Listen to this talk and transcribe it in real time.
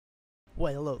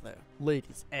Well, hello there,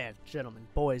 ladies and gentlemen,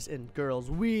 boys and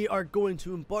girls. We are going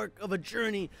to embark of a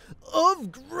journey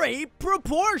of great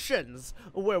proportions,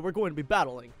 where we're going to be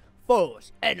battling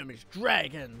foes, enemies,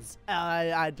 dragons.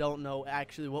 I don't know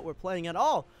actually what we're playing at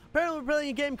all. Apparently we're playing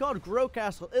a game called Grow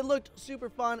Castle. It looked super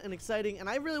fun and exciting, and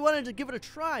I really wanted to give it a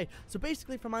try. So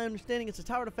basically, from my understanding, it's a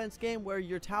tower defense game where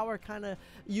your tower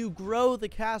you grow the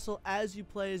castle as you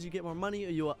play, as you get more money, or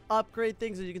you upgrade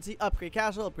things. As you can see, upgrade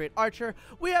castle, upgrade archer.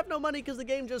 We have no money because the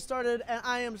game just started, and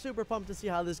I am super pumped to see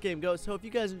how this game goes. So if you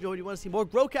guys enjoyed, you want to see more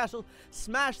Grow Castle,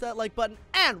 smash that like button,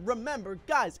 and remember,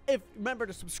 guys, remember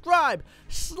to subscribe,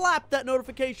 slap that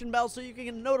notification bell so you can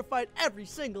get notified every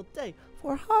single day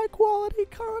for high quality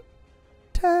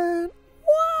content.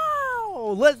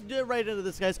 Wow! Let's get right into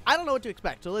this, guys. I don't know what to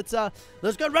expect, so let's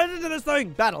get right into this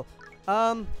thing. Battle.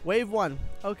 Wave 1.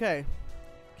 Okay.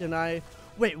 Can I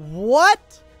wait,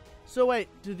 what? So wait,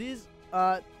 do these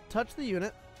touch the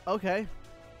unit? Okay.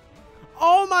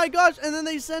 Oh my gosh, and then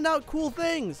they send out cool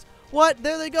things. What?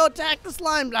 There they go. Attack the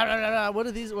slime. Blah, blah, blah, blah. What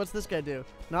are these? What's this guy do?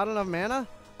 Not enough mana?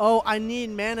 Oh, I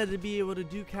need mana to be able to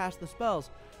cast the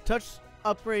spells. Touch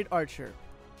upgrade archer.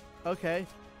 Okay.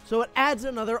 So it adds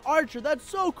another archer. That's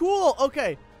so cool.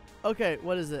 Okay. Okay,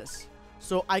 what is this?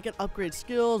 So I can upgrade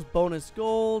skills, bonus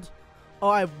gold. Oh,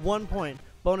 I have 1 point.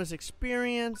 Bonus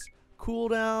experience,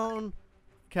 cooldown,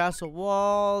 castle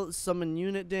wall, summon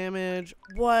unit damage.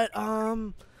 What?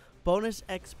 Bonus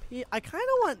XP. I kind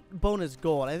of want bonus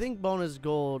gold. I think bonus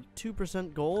gold,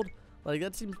 2% gold. Like,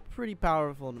 that seems pretty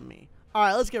powerful to me. All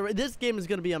right, let's get ready. This game is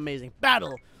going to be amazing.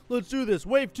 Battle. Let's do this.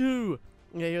 Wave 2.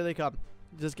 Okay, here they come.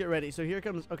 Just get ready. So here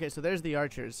comes. Okay, so there's the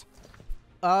archers.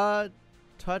 Touch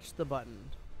the button.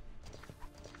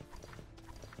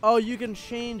 Oh, you can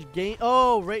change game.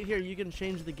 Oh, right here. You can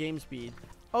change the game speed.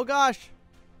 Oh, gosh.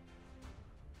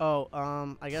 Oh,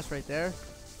 I guess right there.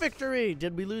 Victory.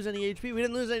 Did we lose any HP? We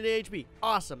didn't lose any HP.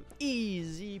 Awesome.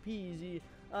 Easy peasy.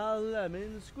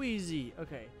 Lemon squeezy.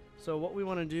 Okay. So what we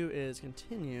want to do is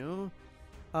continue.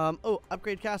 Oh,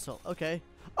 upgrade castle. Okay.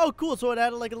 Oh, cool. So it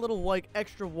added like a little like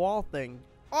extra wall thing.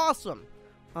 Awesome.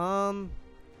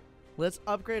 Let's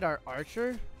upgrade our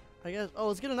archer, I guess. Oh,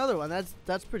 let's get another one.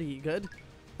 That's pretty good.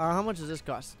 How much does this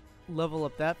cost? Level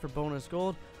up that for bonus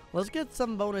gold. Let's get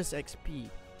some bonus XP.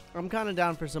 I'm kind of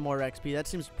down for some more XP. That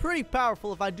seems pretty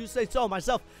powerful if I do say so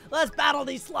myself. Let's battle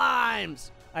these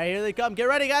slimes. All right, here they come. Get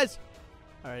ready, guys.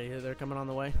 All right, here they're coming on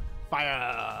the way.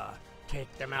 Fire.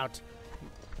 Take them out.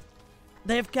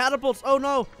 They have catapults. Oh,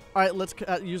 no. All right, let's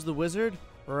use the wizard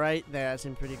right there. That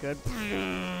seems pretty good.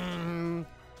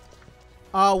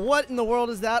 What in the world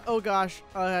is that? Oh, gosh.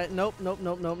 All right, nope.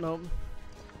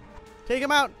 Take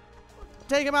him out.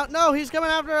 Take him out. No, he's coming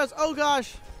after us. Oh,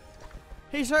 gosh.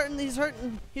 He's hurting.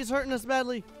 He's hurting us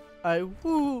badly.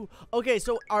 Woo. Okay,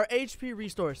 so our HP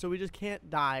restores, so we just can't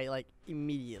die, like,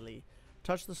 immediately.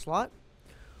 Touch the slot.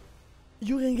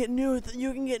 You can get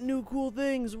new cool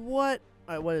things. What?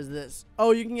 All right, what is this?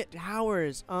 Oh, you can get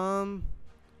towers. A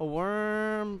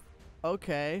worm.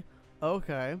 Okay.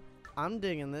 Okay. I'm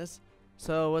digging this.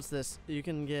 So, what's this? You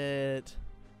can get...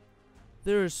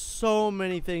 There's so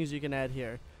many things you can add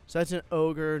here. So, that's an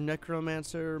ogre,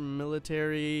 necromancer,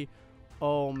 military.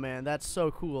 Oh, man. That's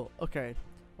so cool. Okay.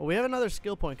 Well, we have another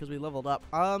skill point because we leveled up.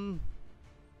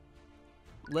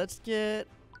 Let's get...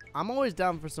 I'm always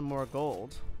down for some more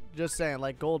gold. Just saying,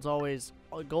 like, gold's always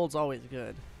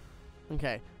good.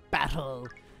 Okay. Battle.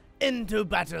 Into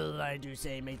battle, I do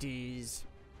say, mateys.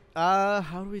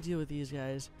 How do we deal with these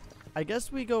guys? I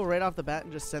guess we go right off the bat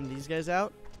and just send these guys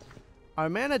out. Our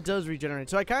mana does regenerate,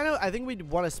 so I think we'd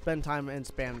want to spend time and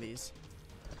spam these.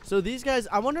 So these guys,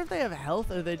 I wonder if they have health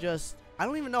or they just... I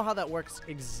don't even know how that works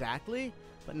exactly,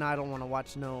 but no, I don't want to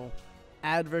watch no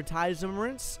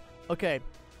advertisements. Okay.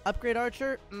 Upgrade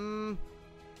archer.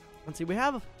 Let's see. We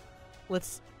have...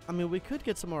 I mean, we could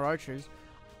get some more archers.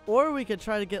 Or we could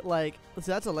try to get, like... Let's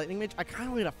see, that's a lightning mage. I kind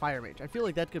of want a fire mage. I feel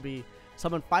like that could be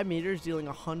someone 5 meters dealing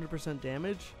 100%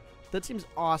 damage. That seems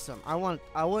awesome. I want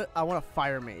a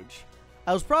fire mage.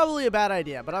 That was probably a bad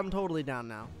idea, but I'm totally down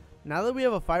now. Now that we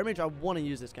have a fire mage, I want to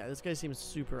use this guy. This guy seems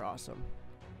super awesome.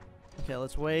 Okay,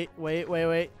 let's wait.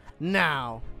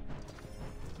 Now.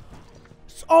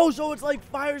 Oh, so it's like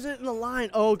fires it in a line.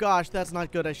 Oh, gosh, that's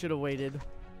not good. I should have waited.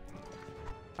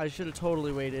 I should have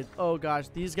totally waited. Oh, gosh,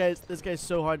 this guy's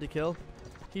so hard to kill.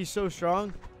 He's so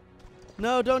strong.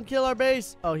 No, don't kill our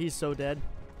base. Oh, he's so dead.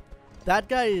 That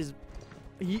guy is...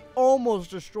 He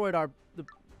almost destroyed our...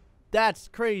 That's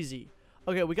crazy.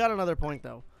 Okay, we got another point,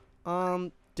 though.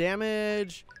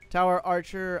 Damage, tower,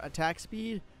 archer, attack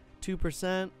speed,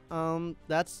 2%.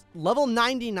 That's level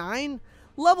 99.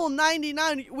 Level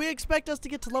 99. We expect us to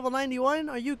get to level 91?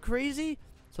 Are you crazy?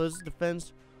 So this is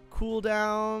defense.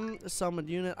 Cooldown. Summoned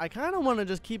unit. I kind of want to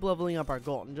just keep leveling up our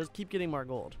gold and just keep getting more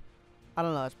gold. I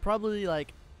don't know. It's probably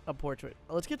like a portrait.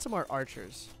 Let's get some more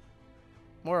archers.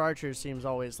 More archers seems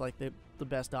always like the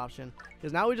best option.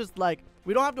 Because now we just like,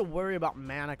 we don't have to worry about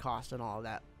mana cost and all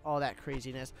that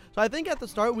craziness. So I think at the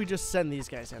start we just send these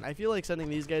guys in. I feel like sending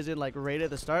these guys in like right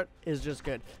at the start is just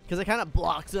good. Because it kind of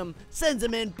blocks them, sends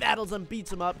them in, battles them,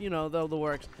 beats them up, you know, the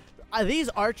works. These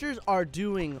archers are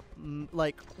doing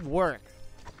like work.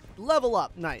 Level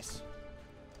up. Nice.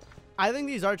 I think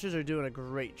these archers are doing a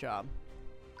great job.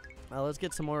 Let's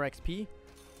get some more XP.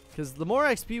 Because the more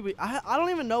XP I don't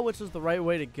even know which is the right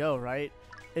way to go, right?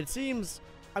 It seems,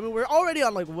 I mean, we're already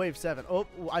on like wave 7. Oh,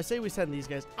 I say we send these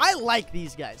guys. I like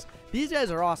these guys. These guys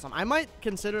are awesome. I might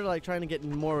consider like trying to get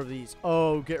more of these.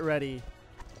 Oh, get ready.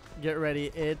 Get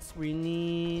ready. We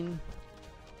need,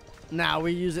 now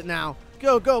we use it now.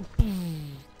 Go, go.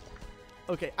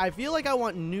 Okay, I feel like I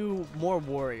want more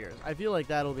warriors. I feel like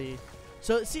that'll be.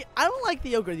 So see, I don't like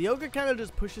the ogre. The ogre kind of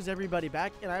just pushes everybody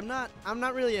back, and I'm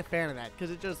not really a fan of that because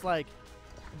it just like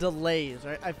delays,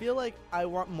 right? I feel like I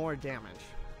want more damage.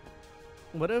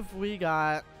 What if we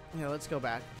got, yeah, let's go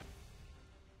back.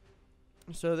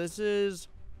 So this is,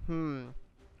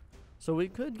 so we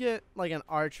could get like an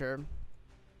archer,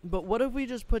 but what if we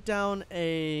just put down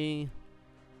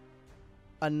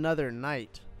another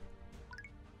knight?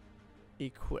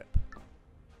 Equip.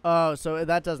 Oh, so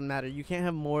that doesn't matter. You can't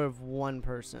have more of one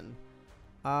person.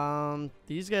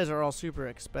 These guys are all super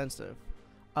expensive.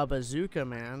 A bazooka,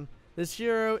 man. This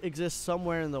hero exists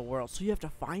somewhere in the world, so you have to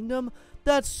find them?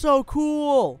 That's so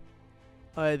cool!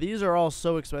 These are all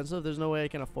so expensive. There's no way I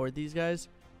can afford these guys.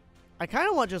 I kind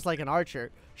of want just like an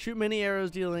archer. Shoot many arrows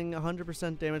dealing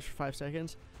 100% damage for 5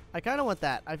 seconds. I kind of want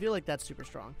that. I feel like that's super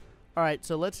strong. Alright,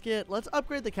 so let's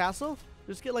upgrade the castle.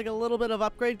 Just get like a little bit of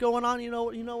upgrade going on. You know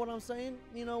what I'm saying?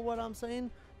 You know what I'm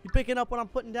saying? You picking up what I'm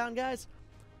putting down, guys?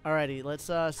 Alrighty, let's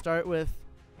start with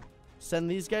send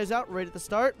these guys out right at the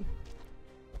start.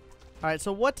 Alright,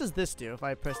 so what does this do if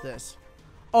I press this?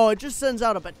 Oh, it just sends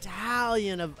out a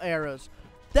battalion of arrows.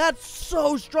 That's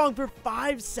so strong for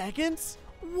 5 seconds?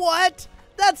 What?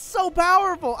 That's so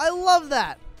powerful. I love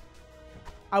that.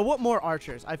 I want more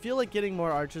archers. I feel like getting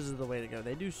more archers is the way to go.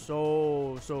 They do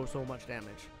so much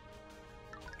damage.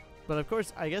 But of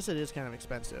course, I guess it is kind of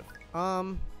expensive.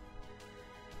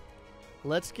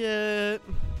 Let's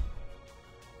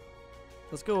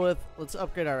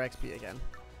upgrade our XP again.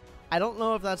 I don't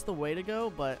know if that's the way to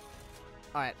go, but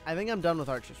alright, I think I'm done with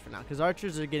archers for now, because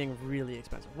archers are getting really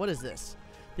expensive. What is this?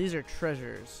 These are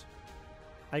treasures.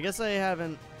 I guess I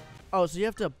haven't. Oh, so you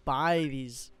have to buy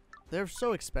these. They're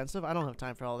so expensive. I don't have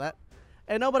time for all that.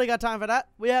 And nobody got time for that.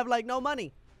 We have like no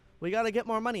money. We gotta get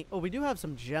more money. Oh, we do have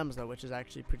some gems though, which is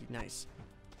actually pretty nice.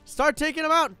 Start taking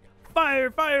them out.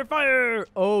 Fire, fire, fire.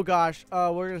 Oh gosh.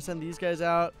 We're gonna send these guys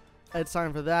out. It's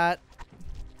time for that.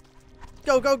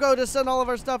 Go, go, go. Just send all of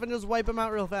our stuff and just wipe them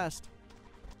out real fast.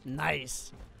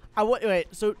 Nice. Wait,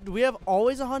 so do we have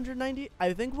always 190?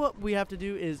 I think what we have to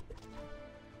do is,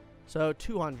 so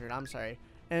 200, I'm sorry.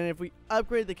 And if we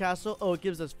upgrade the castle, oh, it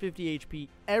gives us 50 HP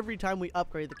every time we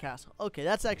upgrade the castle. Okay,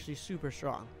 that's actually super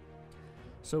strong.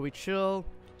 So we chill.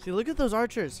 See, look at those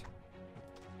archers.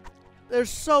 They're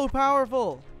so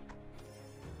powerful.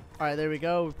 All right, there we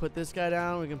go. We put this guy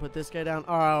down. We can put this guy down.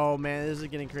 Oh, man, this is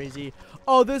getting crazy.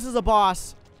 Oh, this is a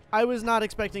boss. I was not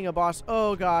expecting a boss.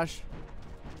 Oh, gosh.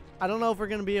 I don't know if we're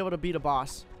going to be able to beat a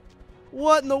boss.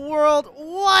 What in the world?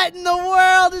 What in the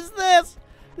world is this?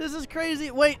 This is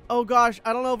crazy. Wait. Oh, gosh.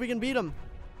 I don't know if we can beat him.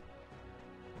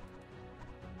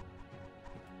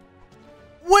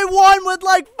 We won with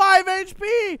like 5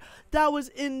 HP. That was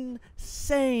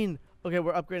insane. Okay,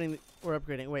 we're upgrading. We're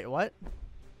upgrading. Wait, what?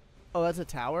 Oh, that's a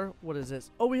tower? What is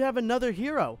this? Oh, we have another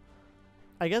hero.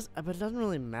 I guess, but it doesn't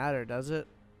really matter, does it?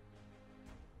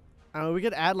 I mean, we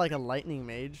could add like a lightning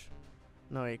mage.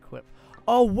 No, equip.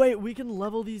 Oh, wait, we can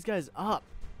level these guys up.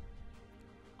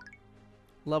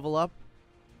 Level up.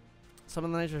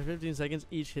 Summon the knights for 15 seconds.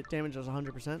 Each hit damage is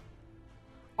 100%.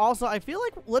 Also, I feel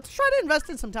like, let's try to invest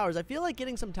in some towers. I feel like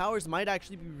getting some towers might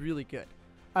actually be really good.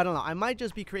 I don't know. I might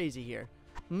just be crazy here.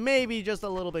 Maybe just a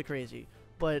little bit crazy.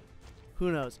 But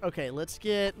who knows? Okay, let's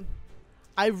get...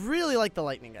 I really like the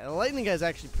lightning guy. The lightning guy is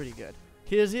actually pretty good.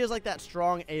 He has like that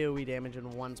strong AoE damage in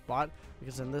one spot.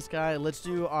 Because in this guy, let's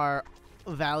do our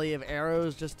Valley of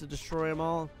Arrows just to destroy them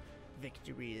all.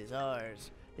 Victory is ours.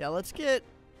 Yeah, let's get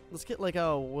like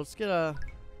a... Let's get a...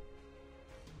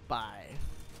 Bye.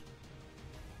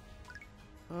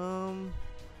 Oh,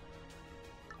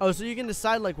 so you can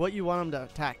decide like what you want them to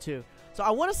attack too. So So I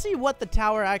want to see what the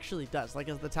tower actually does. Like,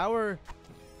 is the tower...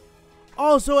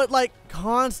 Oh, so it, like,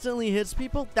 constantly hits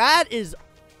people? That is...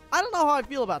 I don't know how I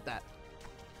feel about that.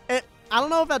 I don't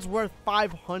know if that's worth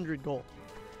 500 gold.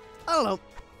 I don't know.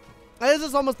 This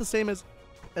is almost the same as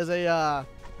a,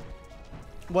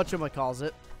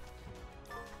 whatchamacallit.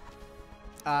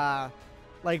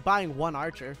 Like buying one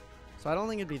archer. So I don't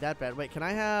think it'd be that bad. Wait, can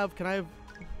I have...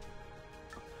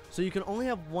 So you can only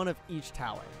have one of each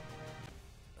tower.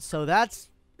 So that's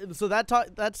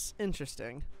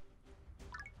interesting.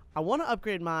 I want to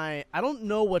upgrade my... I don't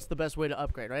know what's the best way to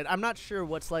upgrade, right? I'm not sure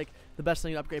what's, like, the best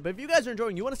thing to upgrade. But if you guys are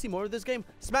enjoying, you want to see more of this game,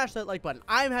 smash that like button.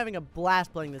 I'm having a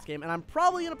blast playing this game, and I'm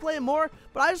probably going to play it more.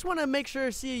 But I just want to make sure,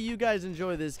 see you guys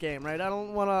enjoy this game, right? I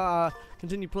don't want to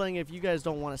continue playing if you guys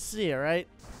don't want to see it, right?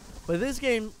 But this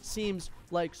game seems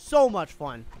like so much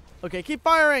fun. Okay, keep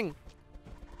firing.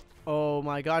 Oh,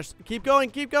 my gosh. Keep going,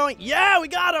 keep going. Yeah, we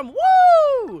got him.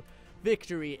 Woo!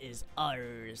 Victory is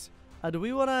ours. Do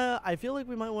we want to... I feel like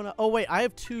we might want to... Oh, wait. I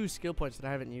have 2 skill points that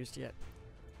I haven't used yet.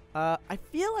 I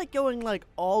feel like going, like,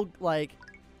 all, like,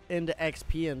 into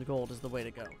XP and gold is the way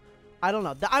to go. I don't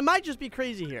know. I might just be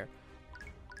crazy here.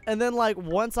 And then, like,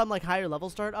 once I'm, like, higher level,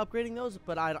 start upgrading those.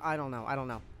 But I don't know. I don't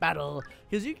know. Battle.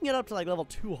 Because you can get up to, like, level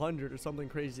 200 or something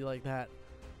crazy like that.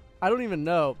 I don't even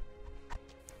know.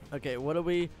 Okay, what do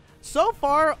we... So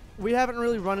far, we haven't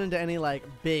really run into any, like,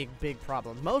 big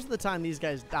problems. Most of the time, these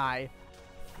guys die.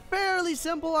 Fairly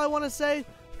simple, I want to say.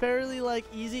 Fairly, like,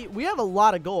 easy. We have a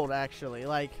lot of gold, actually.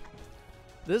 Like,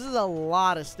 this is a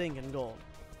lot of stinking gold.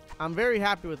 I'm very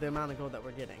happy with the amount of gold that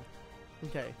we're getting.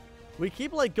 Okay. We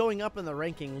keep, like, going up in the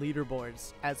ranking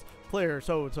leaderboards as player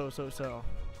so.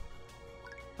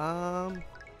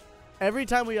 Every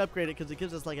time we upgrade it, because it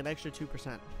gives us, like, an extra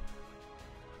 2%.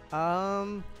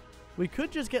 We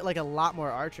could just get, like, a lot more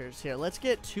archers. Here, let's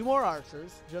get 2 more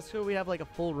archers, just so we have, like, a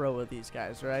full row of these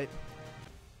guys, right?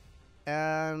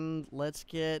 And let's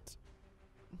get...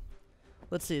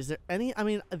 Let's see, is there any... I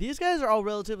mean, these guys are all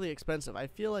relatively expensive. I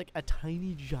feel like a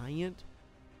tiny giant...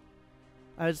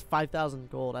 It's 5,000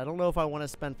 gold. I don't know if I want to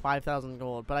spend 5,000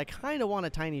 gold, but I kind of want a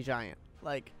tiny giant.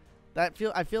 Like,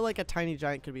 I feel like a tiny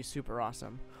giant could be super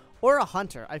awesome. Or a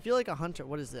hunter. I feel like a hunter...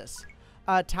 What is this?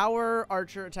 Tower,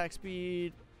 archer, attack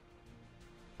speed...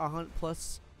 A hunt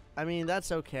plus... I mean,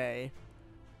 that's okay.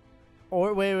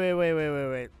 Or...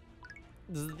 Wait.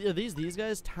 Are these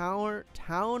guys?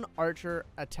 Town, archer,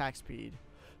 attack speed.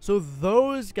 So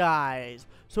those guys.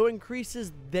 So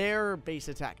increases their base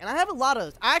attack. And I have a lot of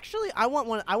those. Actually, I want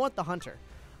one. I want the hunter.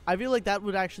 I feel like that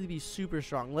would actually be super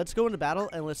strong. Let's go into battle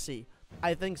and let's see.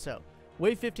 I think so.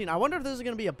 Wave 15. I wonder if this is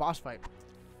going to be a boss fight.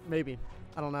 Maybe.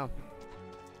 I don't know.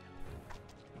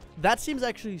 That seems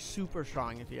actually super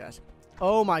strong if you ask.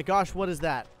 Oh my gosh, what is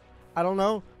that? I don't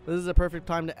know. This is a perfect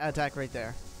time to attack right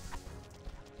there.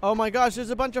 Oh my gosh, there's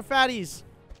a bunch of fatties.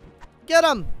 Get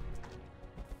them.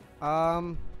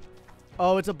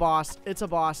 Oh, it's a boss. It's a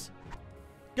boss.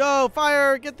 Go,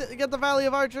 fire. Get the Valley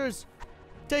of Archers.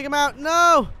 Take him out.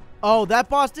 No. Oh, that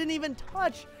boss didn't even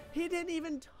touch. He didn't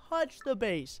even touch the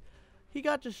base. He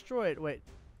got destroyed. Wait,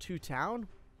 to town?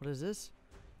 What is this?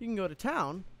 You can go to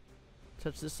town.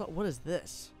 Touch this. What is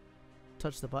this?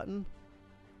 Touch the button.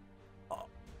 Oh,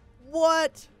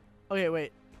 what? Okay,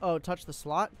 wait. Oh, touch the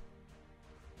slot.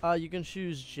 You can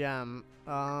choose gem.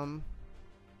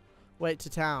 Wait, to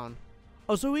town.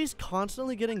 Oh, so he's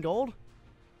constantly getting gold?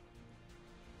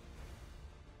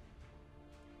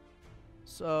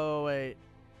 So, wait.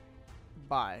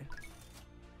 Buy.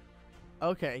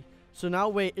 Okay. So now,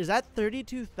 wait, is that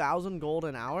 32,000 gold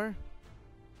an hour?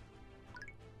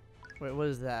 Wait, what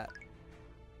is that?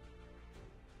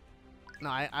 No,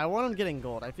 I want him getting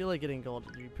gold. I feel like getting gold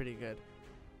would be pretty good.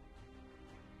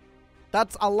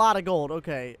 That's a lot of gold.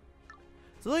 Okay.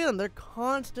 So look at them. They're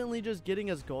constantly just getting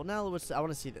us gold now. I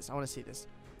want to see this. I want to see this.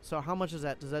 So how much is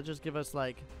that? Does that just give us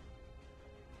like...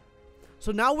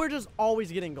 So now we're just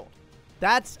always getting gold.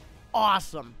 That's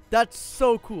awesome. That's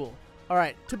so cool. All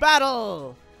right. To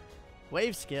battle.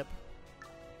 Wave skip.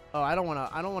 Oh, I don't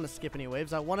want to skip any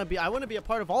waves. I want to be a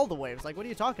part of all the waves. Like, what are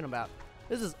you talking about?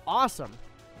 This is awesome.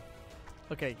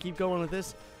 Okay, keep going with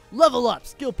this. Level up.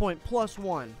 Skill point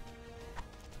 +1.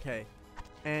 Okay.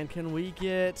 And can we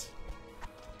get...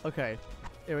 Okay.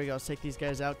 Here we go. Let's take these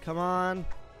guys out. Come on.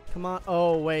 Come on.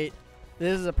 Oh, wait.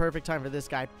 This is a perfect time for this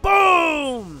guy.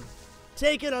 Boom!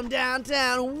 Taking them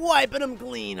downtown. Wiping them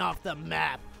clean off the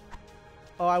map.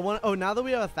 Oh, now that we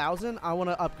have 1,000, I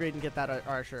want to upgrade and get that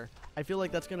archer. I feel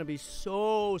like that's going to be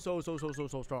so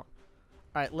strong. All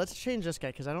right, let's change this guy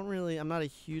because I'm not a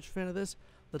huge fan of this.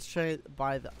 Let's try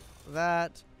buy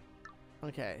that.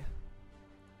 Okay.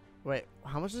 Wait,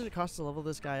 how much does it cost to level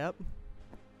this guy up?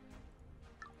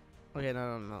 Okay,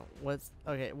 no. What's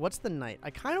the knight? I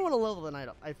kind of want to level the knight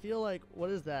up. I feel like, what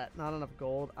is that? Not enough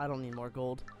gold. I don't need more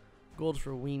gold. Gold's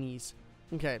for weenies.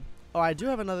 Okay. Oh, I do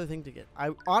have another thing to get.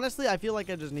 Honestly, I feel like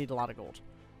I just need a lot of gold.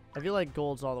 I feel like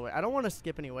gold's all the way. I don't want to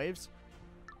skip any waves.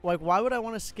 Like, why would I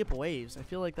want to skip waves? I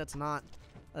feel like that's not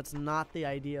the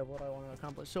idea of what I want to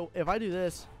accomplish. So if I do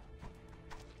this,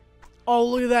 oh,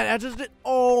 look at that. I just did.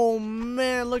 Oh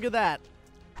man, look at that.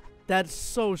 That's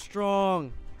so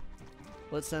strong.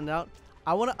 Let's send out.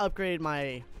 I want to upgrade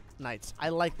my knights. I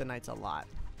like the knights a lot.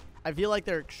 I feel like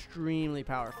they're extremely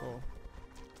powerful.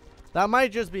 That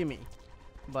might just be me,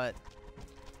 but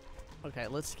okay.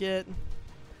 Let's get.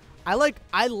 I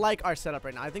like our setup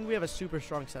right now. I think we have a super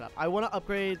strong setup. I want to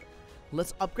upgrade.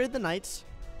 Let's upgrade the knights.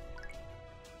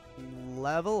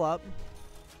 Level up.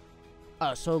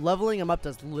 So leveling them up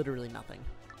does literally nothing.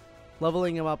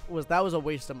 Leveling them up was a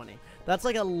waste of money. That's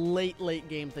like a late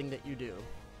game thing that you do.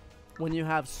 When you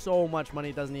have so much money,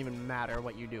 it doesn't even matter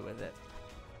what you do with it.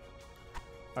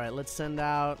 All right, let's send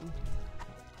out.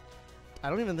 I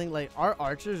don't even think like our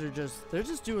archers are they're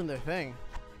just doing their thing.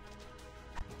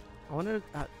 I wonder.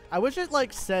 I wish it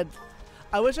like said.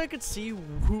 I wish I could see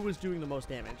who was doing the most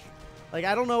damage. Like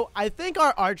I don't know. I think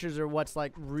our archers are what's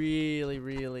like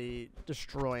really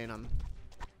destroying them.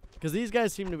 Because these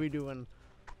guys seem to be doing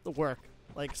the work,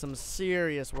 like some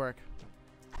serious work.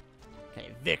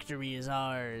 Okay, victory is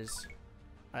ours.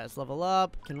 All right, let's level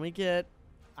up. Can we get?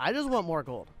 I just want more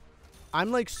gold.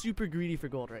 I'm like super greedy for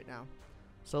gold right now.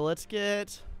 So let's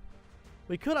get.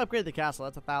 We could upgrade the castle.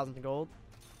 That's 1,000 gold.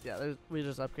 Yeah, we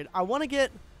just upgrade. I want to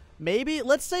get. Maybe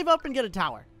let's save up and get a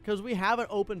tower because we have an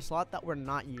open slot that we're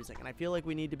not using, and I feel like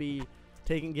we need to be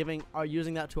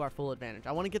using that to our full advantage.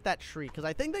 I want to get that tree because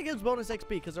I think that gives bonus XP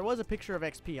because there was a picture of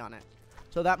XP on it.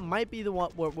 So that might be the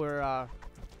one where we're. I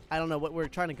don't know what we're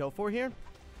trying to go for here.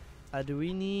 Do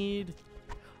we need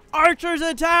archers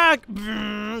attack?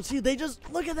 See, they just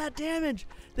look at that damage.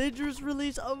 They just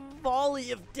release a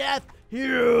volley of death.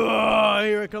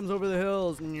 Here it comes over the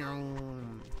hills.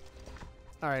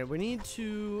 All right, we need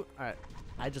to. All right,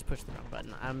 I just pushed the wrong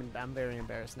button. I'm very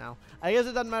embarrassed now. I guess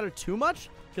it doesn't matter too much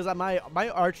because my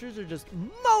archers are just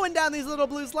mowing down these little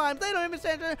blue slimes. They don't even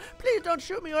stand there. Please don't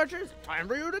shoot me, archers. It's time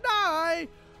for you to die.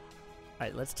 All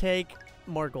right, let's take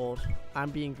more gold.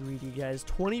 I'm being greedy, guys.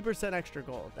 20% extra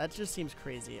gold. That just seems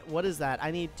crazy. What is that?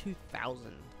 I need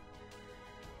 2,000.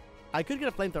 I could get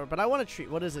a flamethrower, but I want a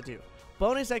treat. What does it do?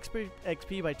 Bonus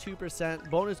XP by 2%.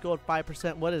 Bonus gold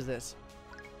 5%. What is this?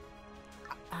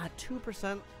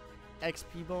 2%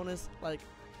 XP bonus. Like,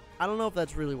 I don't know if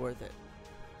that's really worth it.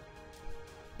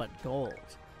 But gold.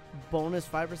 Bonus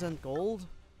 5% gold?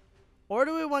 Or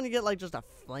do we want to get like just a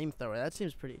flamethrower? That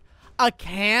seems pretty. A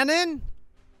cannon?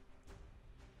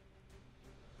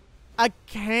 A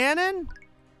cannon?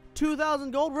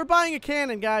 2,000 gold? We're buying a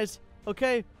cannon, guys.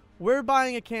 Okay? We're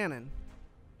buying a cannon.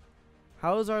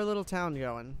 How's our little town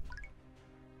going?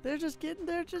 They're just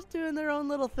doing their own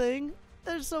little thing.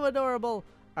 They're so adorable.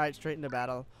 All right, straight into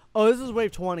battle. Oh, this is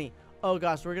wave 20. Oh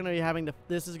gosh, we're gonna be having to.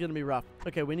 This is gonna be rough.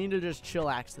 Okay, we need to just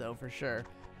chillax though for sure,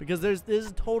 because this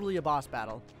is totally a boss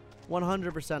battle.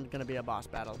 100% gonna be a boss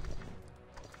battle.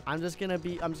 I'm just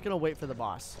gonna wait for the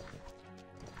boss.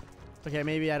 Okay,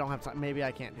 maybe I don't have time. Maybe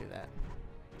I can't do that.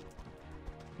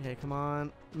 Okay, come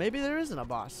on. Maybe there isn't a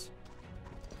boss.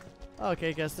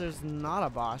 Okay, guess there's not a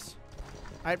boss.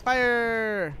 All right,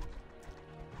 fire!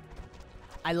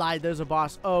 I lied. There's a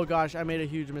boss. Oh gosh, I made a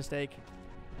huge mistake.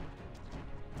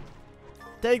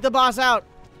 Take the boss out.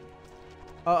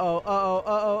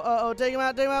 Uh-oh. Take him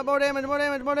out. More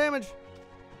damage.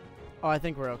 Oh, I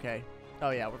think we're okay.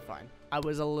 Oh yeah, we're fine. I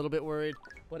was a little bit worried,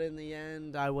 but in the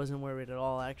end, I wasn't worried at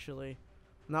all, actually.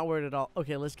 Not worried at all.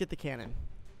 Okay, let's get the cannon.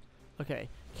 Okay,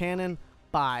 cannon,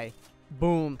 bye.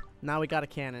 Boom. Now we got a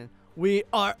cannon. We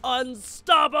are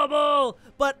unstoppable!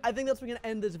 But I think that's where we're going to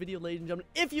end this video, ladies and gentlemen.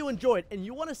 If you enjoyed and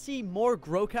you want to see more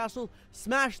Grow Castle,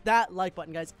 smash that like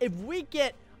button, guys. If we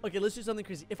get... Okay, let's do something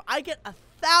crazy. If I get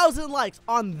 1,000 likes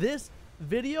on this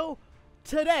video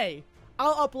today,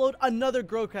 I'll upload another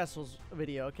Grow Castles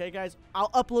video, okay, guys? I'll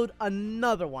upload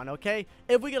another one, okay?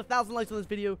 If we get 1,000 likes on this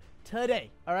video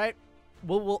today, all right?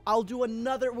 We'll do 2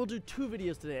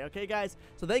 videos today, okay, guys?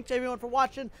 So thanks everyone for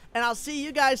watching, and I'll see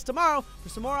you guys tomorrow for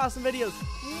some more awesome videos.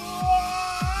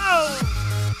 Whoa!